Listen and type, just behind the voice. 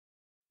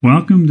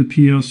Welcome to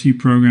PLC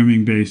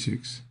Programming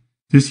Basics.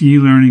 This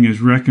e-learning is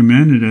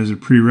recommended as a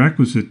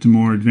prerequisite to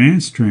more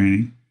advanced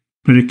training,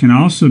 but it can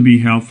also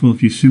be helpful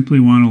if you simply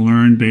want to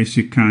learn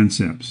basic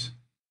concepts.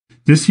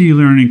 This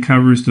e-learning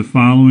covers the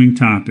following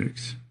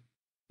topics: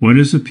 what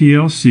is a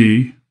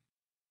PLC,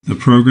 the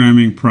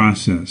programming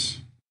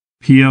process,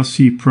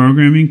 PLC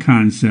programming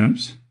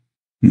concepts,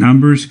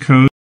 numbers,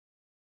 codes,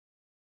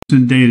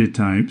 and data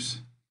types,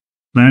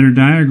 ladder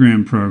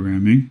diagram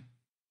programming,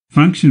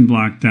 function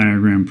block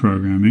diagram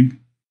programming,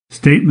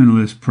 statement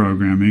list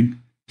programming,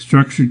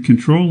 structured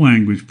control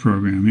language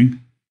programming,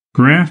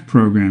 graph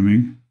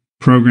programming,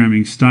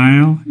 programming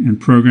style, and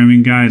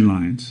programming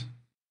guidelines.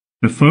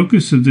 The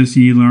focus of this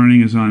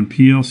e-learning is on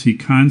PLC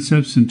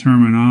concepts and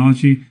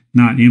terminology,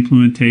 not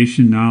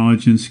implementation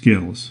knowledge and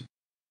skills.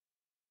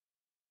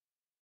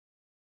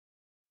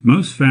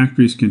 Most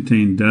factories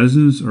contain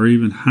dozens or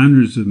even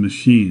hundreds of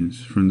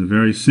machines, from the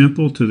very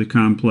simple to the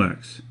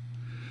complex.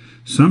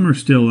 Some are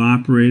still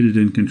operated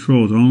and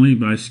controlled only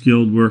by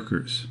skilled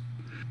workers.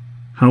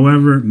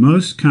 However,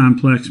 most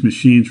complex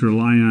machines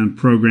rely on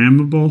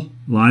programmable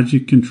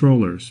logic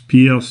controllers,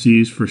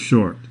 PLCs for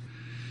short.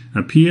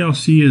 A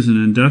PLC is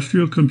an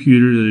industrial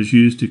computer that is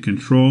used to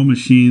control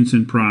machines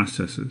and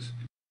processes.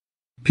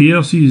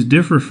 PLCs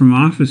differ from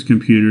office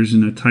computers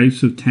in the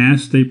types of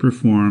tasks they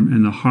perform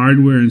and the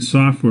hardware and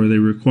software they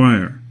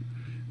require.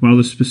 While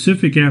the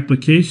specific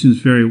applications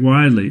vary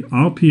widely,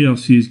 all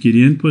PLCs get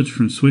inputs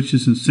from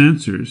switches and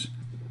sensors,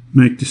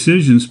 make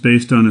decisions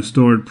based on a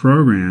stored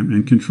program,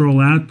 and control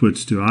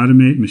outputs to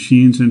automate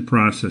machines and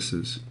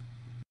processes.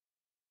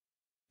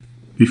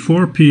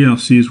 Before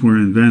PLCs were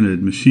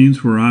invented,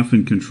 machines were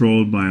often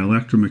controlled by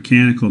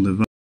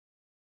electromechanical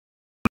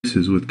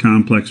devices with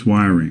complex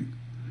wiring.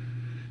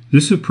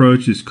 This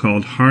approach is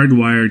called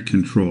hardwired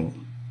control.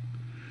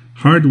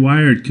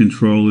 Hardwired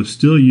control is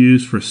still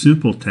used for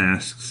simple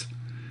tasks,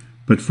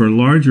 but for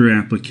larger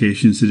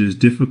applications it is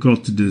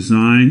difficult to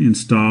design,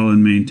 install,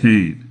 and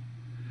maintain.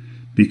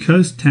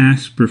 Because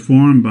tasks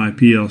performed by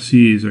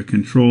PLCs are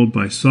controlled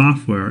by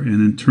software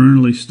and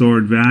internally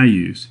stored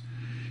values,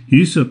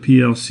 use of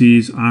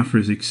PLCs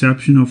offers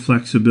exceptional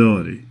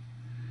flexibility.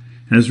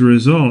 As a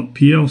result,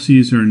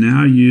 PLCs are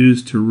now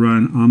used to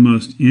run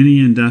almost any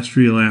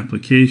industrial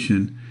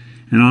application,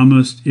 and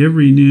almost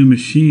every new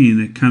machine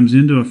that comes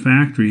into a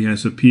factory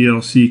has a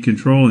PLC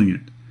controlling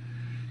it.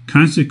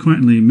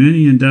 Consequently,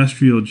 many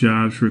industrial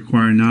jobs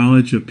require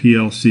knowledge of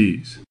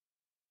PLCs.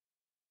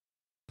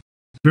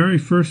 The very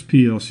first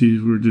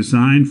PLCs were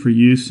designed for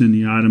use in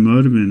the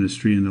automotive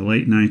industry in the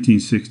late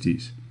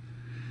 1960s.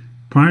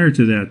 Prior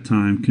to that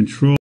time,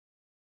 control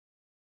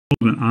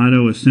of an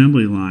auto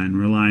assembly line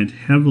relied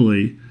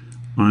heavily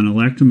on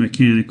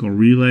electromechanical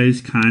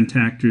relays,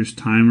 contactors,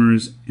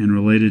 timers, and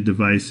related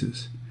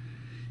devices.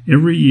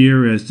 Every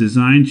year, as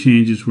design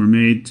changes were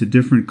made to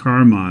different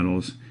car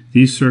models,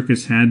 these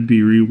circuits had to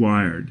be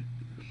rewired.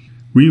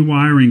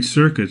 Rewiring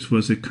circuits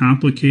was a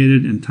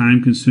complicated and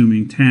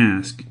time-consuming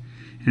task,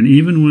 and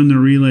even when the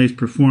relays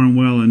performed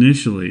well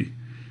initially,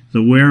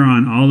 the wear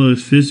on all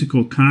those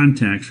physical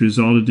contacts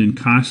resulted in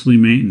costly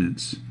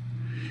maintenance.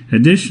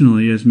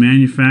 Additionally, as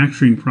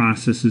manufacturing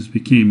processes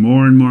became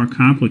more and more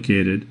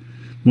complicated,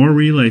 more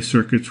relay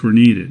circuits were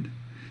needed.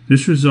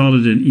 This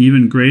resulted in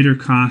even greater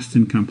cost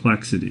and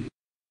complexity.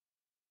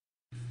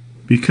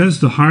 Because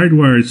the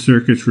hardwired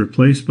circuits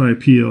replaced by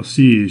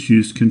PLCs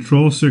used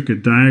control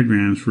circuit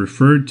diagrams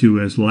referred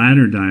to as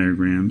ladder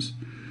diagrams,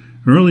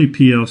 early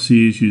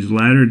PLCs used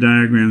ladder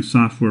diagram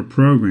software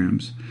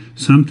programs,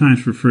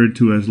 sometimes referred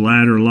to as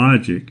ladder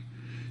logic,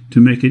 to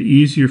make it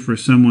easier for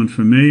someone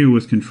familiar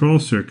with control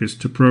circuits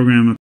to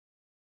program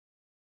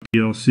a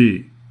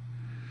PLC.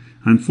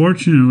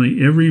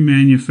 Unfortunately, every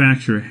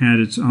manufacturer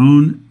had its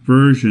own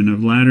version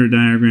of ladder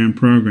diagram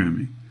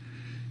programming.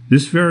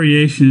 This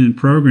variation in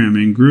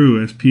programming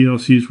grew as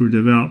PLCs were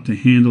developed to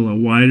handle a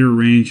wider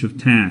range of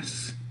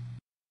tasks.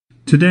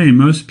 Today,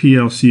 most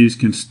PLCs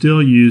can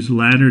still use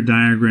ladder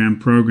diagram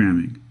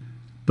programming,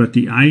 but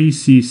the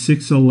IEC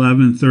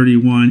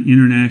 61131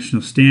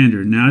 International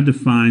Standard now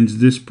defines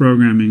this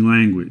programming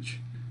language.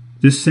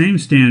 This same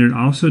standard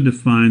also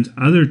defines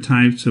other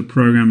types of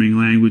programming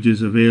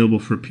languages available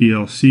for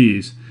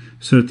PLCs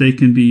so that they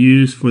can be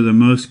used for the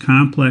most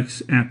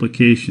complex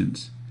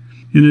applications.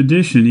 In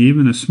addition,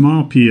 even a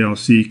small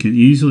PLC can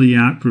easily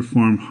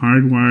outperform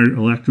hardwired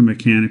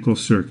electromechanical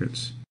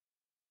circuits.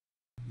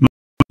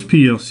 Most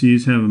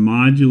PLCs have a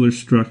modular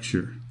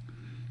structure.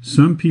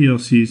 Some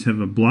PLCs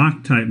have a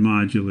block-type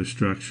modular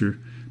structure,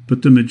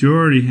 but the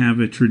majority have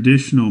a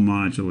traditional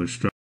modular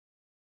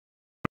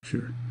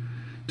structure.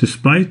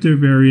 Despite their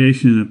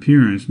variation in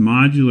appearance,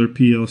 modular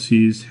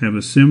PLCs have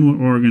a similar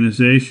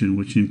organization,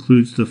 which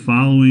includes the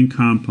following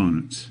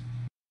components.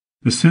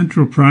 The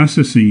central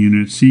processing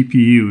unit,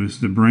 CPU, is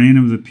the brain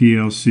of the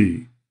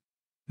PLC.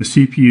 The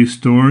CPU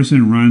stores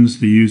and runs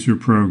the user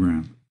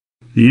program.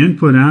 The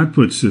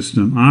input-output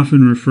system,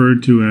 often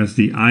referred to as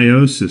the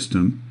I/O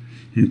system,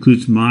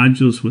 includes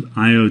modules with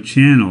I/O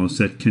channels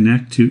that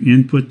connect to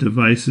input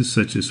devices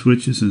such as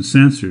switches and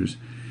sensors,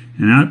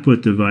 and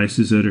output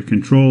devices that are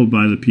controlled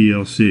by the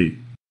PLC.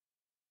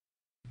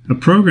 A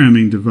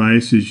programming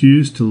device is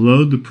used to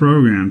load the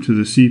program to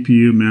the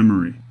CPU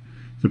memory.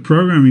 The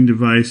programming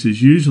device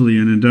is usually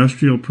an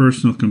industrial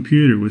personal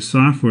computer with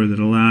software that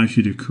allows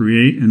you to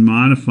create and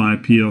modify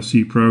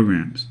PLC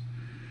programs.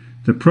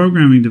 The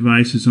programming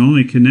device is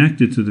only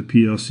connected to the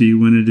PLC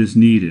when it is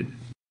needed.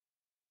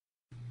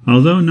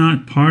 Although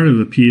not part of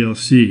a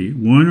PLC,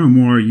 one or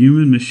more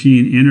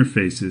human-machine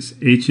interfaces,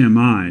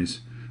 HMIs,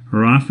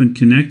 are often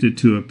connected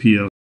to a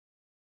PLC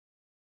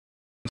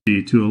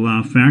to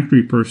allow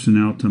factory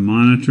personnel to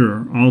monitor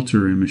or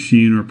alter a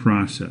machine or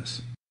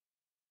process.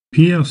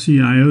 PLC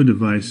I/O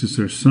devices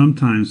are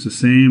sometimes the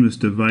same as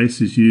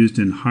devices used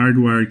in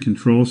hardwired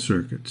control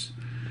circuits,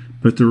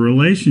 but the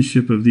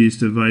relationship of these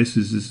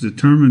devices is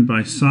determined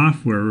by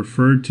software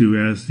referred to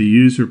as the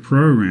user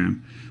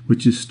program,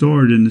 which is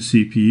stored in the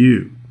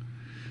CPU.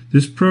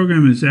 This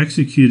program is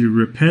executed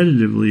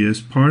repetitively as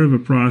part of a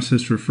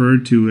process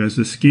referred to as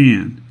a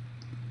scan.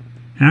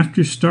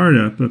 After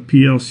startup, a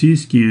PLC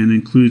scan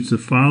includes the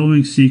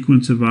following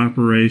sequence of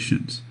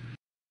operations.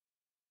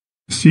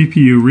 The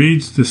CPU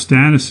reads the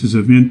statuses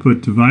of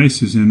input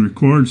devices and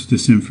records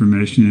this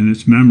information in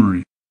its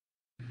memory.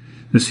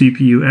 The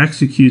CPU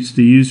executes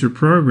the user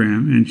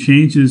program and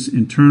changes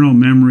internal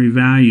memory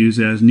values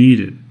as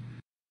needed.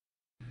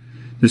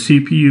 The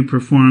CPU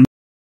performs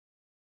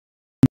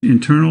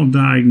internal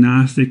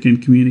diagnostic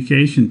and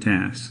communication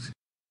tasks.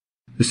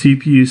 The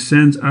CPU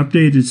sends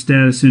updated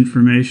status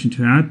information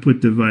to output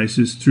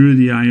devices through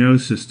the I/O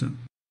system.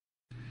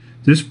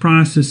 This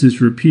process is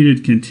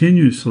repeated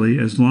continuously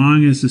as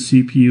long as the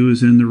CPU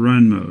is in the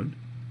run mode.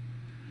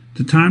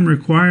 The time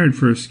required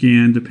for a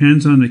scan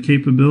depends on the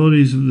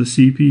capabilities of the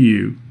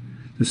CPU,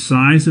 the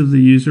size of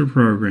the user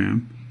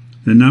program,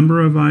 the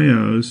number of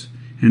I/Os,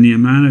 and the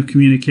amount of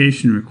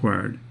communication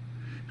required.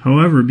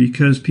 However,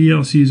 because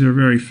PLCs are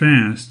very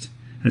fast,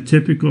 a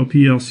typical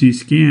PLC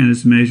scan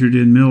is measured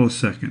in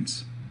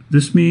milliseconds.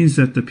 This means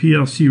that the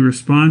PLC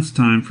response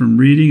time from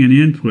reading an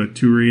input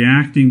to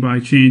reacting by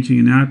changing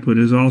an output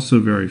is also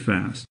very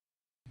fast.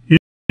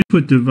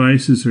 Input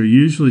devices are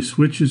usually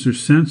switches or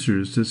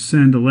sensors that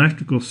send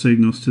electrical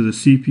signals to the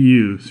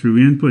CPU through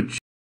input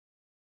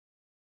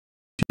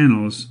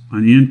channels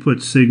on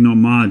input signal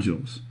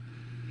modules.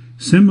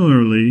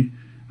 Similarly,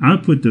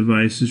 output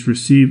devices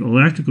receive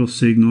electrical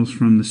signals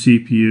from the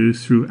CPU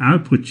through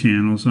output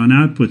channels on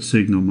output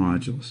signal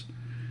modules.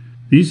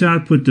 These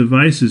output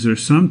devices are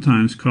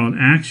sometimes called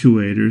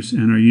actuators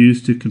and are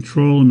used to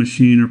control a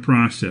machine or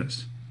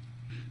process.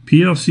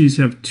 PLCs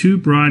have two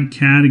broad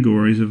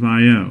categories of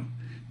I/O,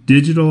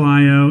 digital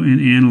I/O and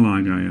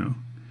analog I/O.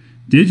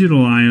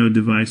 Digital I/O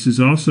devices,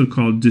 also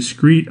called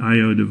discrete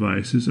I/O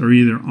devices, are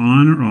either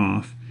on or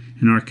off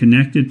and are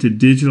connected to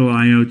digital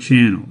I/O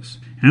channels.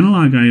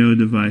 Analog I/O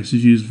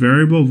devices use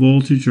variable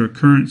voltage or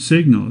current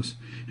signals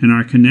and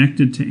are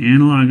connected to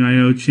analog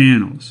I/O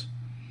channels.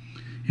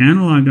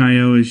 Analog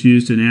I/O is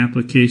used in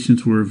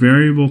applications where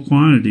variable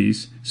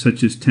quantities,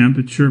 such as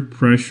temperature,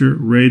 pressure,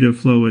 rate of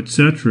flow,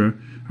 etc.,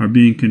 are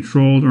being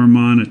controlled or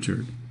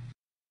monitored.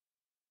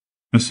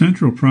 A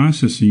central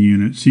processing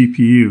unit,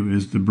 CPU,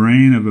 is the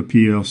brain of a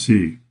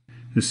PLC.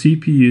 The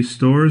CPU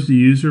stores the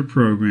user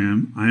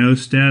program, I/O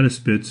status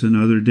bits, and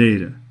other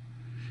data.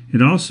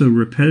 It also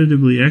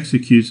repetitively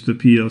executes the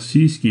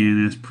PLC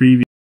scan as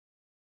previously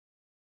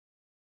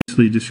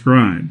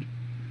described.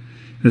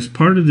 As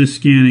part of this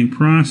scanning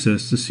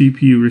process, the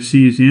CPU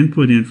receives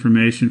input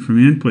information from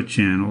input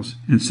channels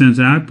and sends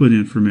output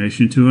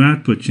information to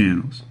output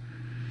channels.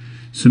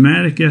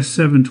 SIMATIC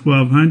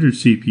S7-1200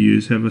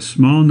 CPUs have a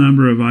small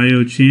number of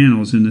I/O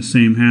channels in the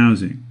same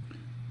housing.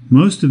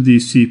 Most of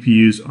these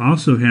CPUs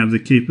also have the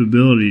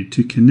capability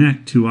to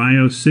connect to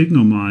I/O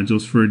signal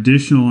modules for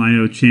additional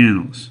I/O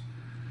channels.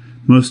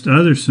 Most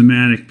other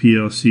SIMATIC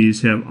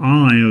PLCs have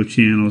all I/O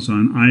channels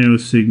on I/O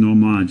signal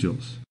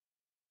modules.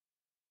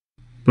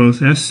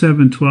 Both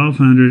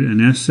S7-1200 and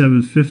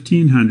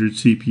S7-1500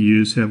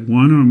 CPUs have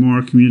one or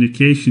more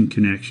communication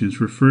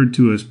connections referred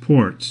to as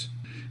ports.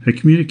 A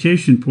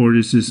communication port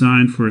is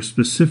designed for a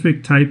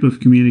specific type of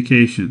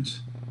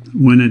communications.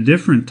 When a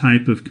different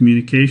type of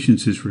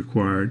communications is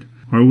required,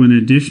 or when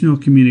additional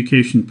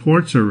communication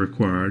ports are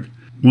required,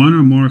 one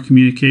or more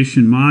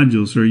communication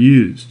modules are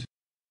used.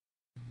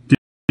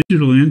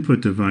 Digital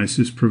input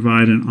devices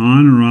provide an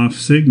on or off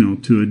signal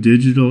to a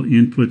digital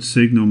input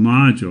signal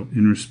module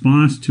in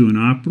response to an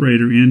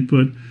operator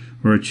input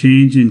or a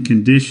change in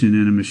condition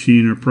in a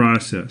machine or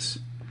process.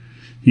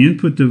 The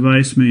input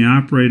device may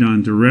operate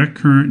on direct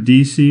current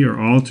DC or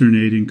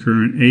alternating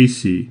current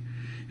AC,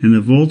 and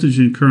the voltage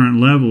and current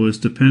level is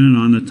dependent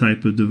on the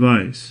type of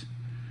device.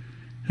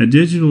 A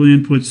digital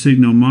input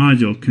signal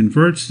module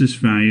converts this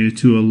value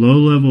to a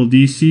low-level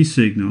DC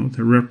signal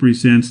that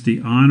represents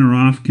the on or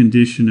off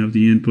condition of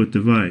the input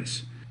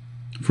device.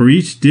 For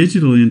each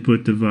digital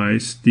input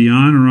device, the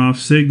on or off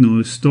signal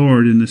is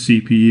stored in the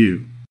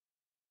CPU.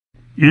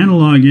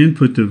 Analog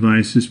input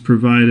devices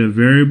provide a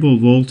variable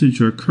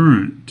voltage or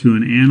current to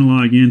an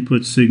analog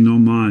input signal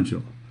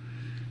module.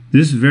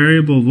 This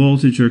variable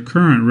voltage or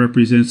current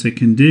represents a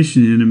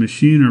condition in a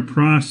machine or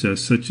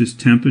process such as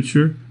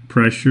temperature,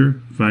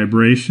 pressure,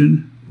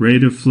 vibration,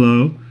 rate of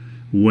flow,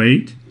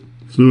 weight,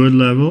 fluid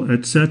level,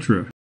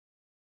 etc.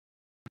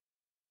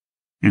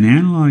 An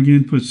analog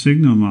input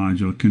signal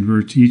module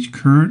converts each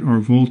current or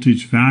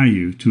voltage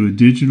value to a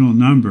digital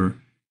number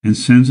and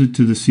sends it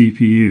to the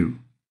CPU.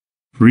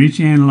 For each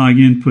analog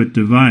input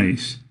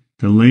device,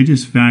 the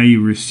latest value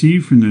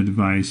received from the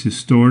device is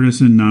stored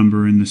as a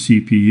number in the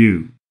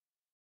CPU.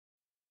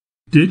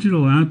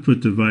 Digital output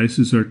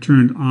devices are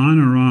turned on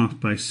or off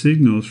by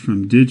signals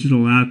from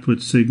digital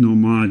output signal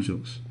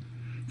modules.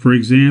 For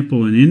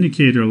example, an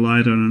indicator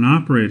light on an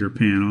operator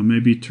panel may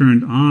be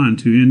turned on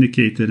to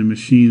indicate that a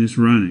machine is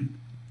running.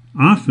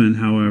 Often,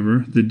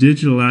 however, the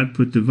digital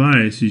output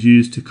device is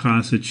used to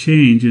cause a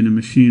change in a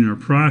machine or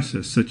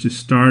process, such as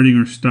starting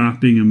or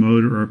stopping a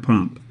motor or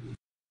pump.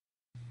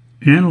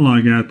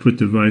 Analog output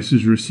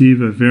devices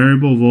receive a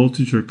variable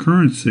voltage or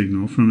current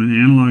signal from an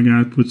analog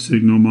output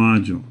signal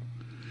module.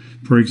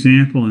 For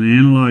example, an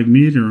analog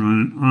meter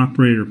on an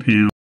operator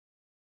panel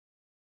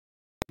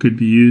could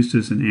be used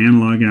as an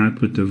analog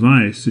output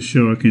device to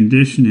show a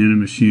condition in a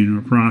machine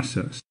or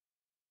process.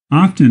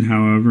 Often,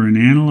 however, an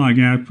analog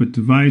output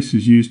device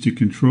is used to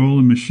control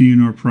a machine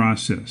or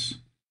process.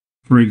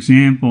 For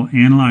example,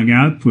 analog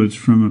outputs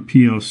from a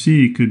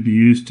PLC could be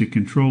used to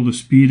control the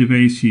speed of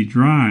AC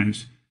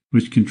drives,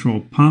 which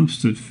control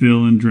pumps that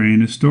fill and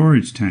drain a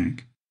storage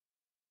tank.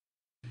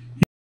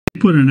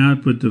 Input and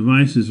output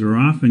devices are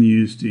often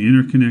used to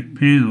interconnect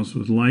panels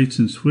with lights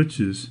and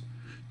switches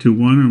to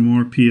one or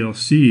more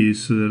PLCs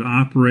so that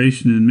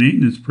operation and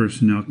maintenance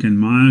personnel can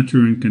monitor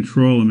and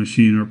control a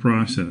machine or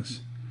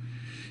process.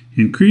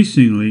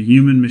 Increasingly,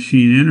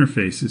 human-machine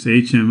interfaces,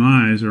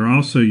 HMIs, are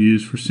also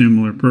used for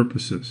similar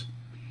purposes.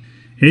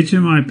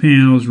 HMI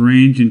panels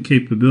range in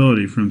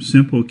capability from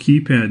simple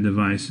keypad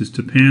devices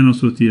to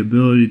panels with the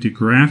ability to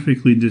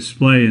graphically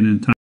display an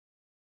entire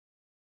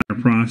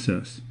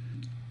process.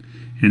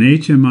 An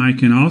HMI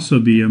can also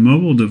be a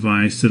mobile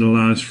device that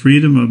allows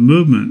freedom of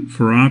movement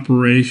for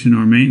operation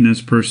or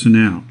maintenance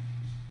personnel.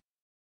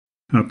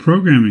 A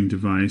programming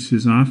device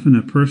is often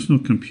a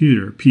personal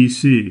computer,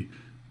 PC,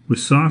 with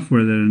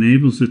software that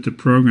enables it to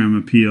program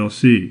a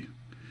PLC.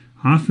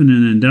 Often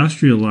an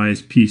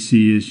industrialized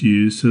PC is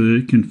used so that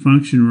it can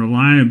function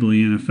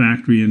reliably in a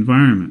factory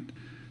environment.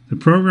 The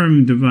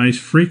programming device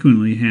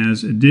frequently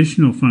has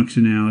additional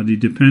functionality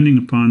depending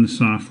upon the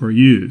software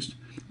used.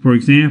 For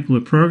example,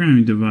 a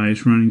programming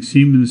device running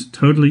Siemens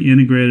Totally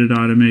Integrated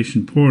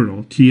Automation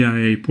Portal,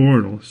 TIA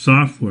Portal,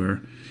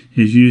 software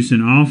is used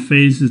in all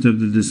phases of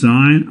the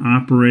design,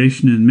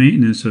 operation, and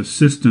maintenance of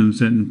systems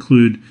that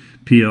include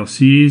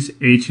PLCs,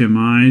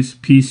 HMIs,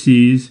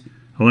 PCs,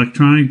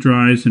 electronic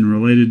drives, and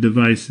related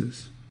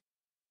devices.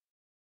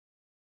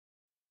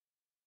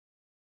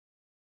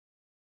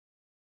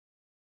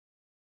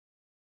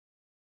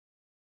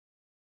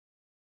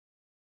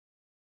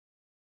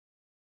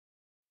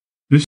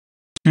 This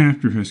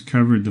chapter has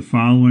covered the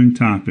following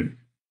topic.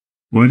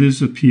 What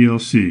is a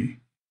PLC?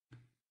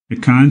 The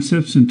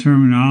concepts and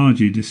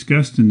terminology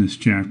discussed in this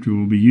chapter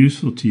will be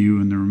useful to you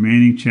in the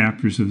remaining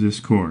chapters of this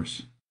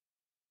course.